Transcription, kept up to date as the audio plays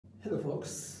Hello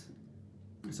folks,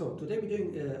 so today we're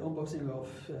doing unboxing of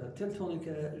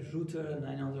TELTONIKA router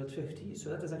 950. So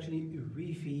that is actually a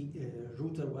Wi-Fi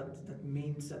router. What that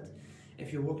means that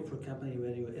if you're working for a company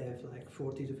where you have like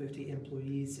 40 to 50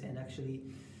 employees and actually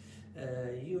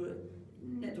your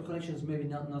network connection is maybe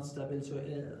not stable, so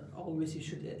always you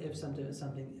should have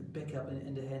something backup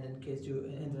in the hand in case your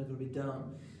internet will be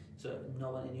down, so no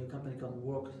one in your company can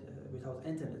work without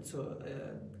internet. So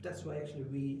that's why actually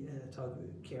we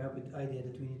came up with the idea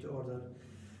that we need to order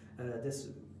this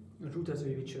router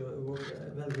which will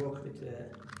work with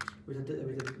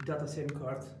a data SIM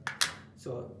card.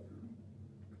 So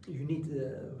you need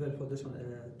well for this one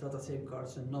data SIM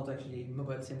cards, and not actually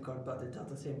mobile SIM card but a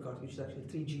data SIM card, which is actually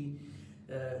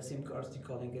 3G SIM cards they're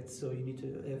calling it. So you need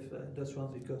to have those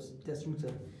ones because this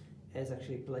router has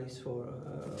actually a place for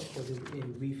the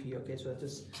Wi-Fi. Okay, so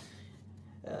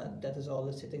that is all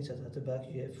the settings. At the back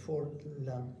you have 4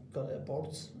 LAN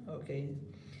ports, okay,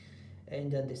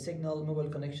 and then the signal, mobile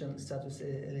connection status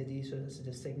LED, so that's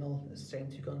the signal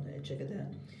strength, you can check it there.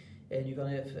 And you're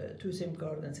gonna have 2 SIM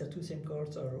cards, insert 2 SIM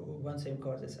cards or 1 SIM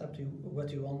card, it's up to you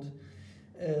what you want.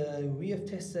 We have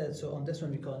tested, so on this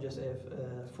one we can just have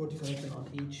 40 connection on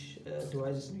each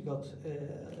devices. We got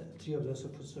 3 of those,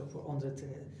 so for 100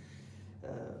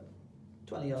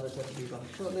 $20 that we got.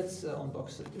 So let's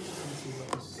unbox it and see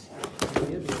what is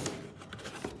here.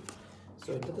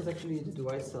 So that is actually the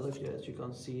device itself. As you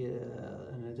can see,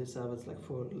 and this has like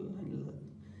 4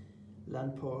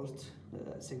 LAN port,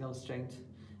 signal strength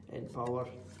and power.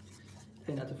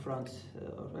 And at the front,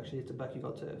 or actually at the back, you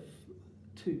got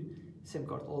 2 SIM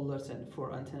card holders and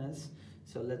 4 antennas.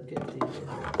 So let's get the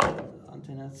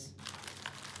antennas.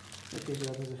 Okay, so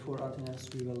that is the 4 antennas.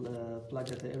 We will plug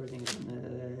it, everything,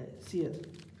 and see it.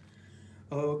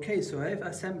 Okay, so I have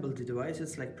assembled the device.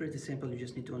 It's like pretty simple. You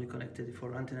just need to only connect the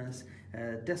 4 antennas.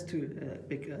 These 2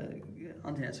 big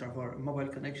antennas are for mobile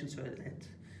connection.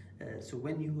 So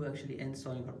when you actually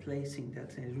installing or placing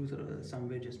that router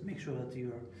somewhere, just make sure that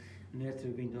you're near to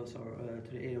the windows or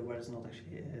to the area where it's not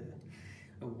actually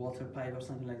a water pipe or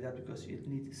something like that, because you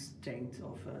need strength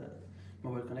of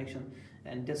mobile connection.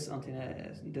 And this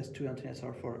antenna, these 2 antennas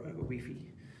are for Wi-Fi.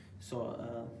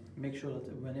 So make sure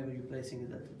that whenever you're placing it,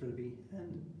 that it will be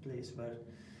in a place where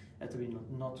it will be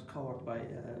not covered by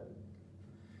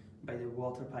the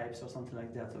water pipes or something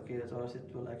like that. Okay, otherwise it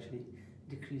will actually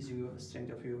decrease your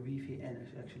strength of your Wi-Fi and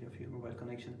actually of your mobile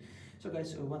connection. So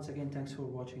guys, once again, thanks for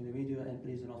watching the video, and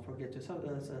please do not forget to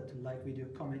like video,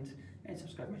 comment and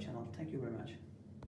subscribe my channel. Thank you very much.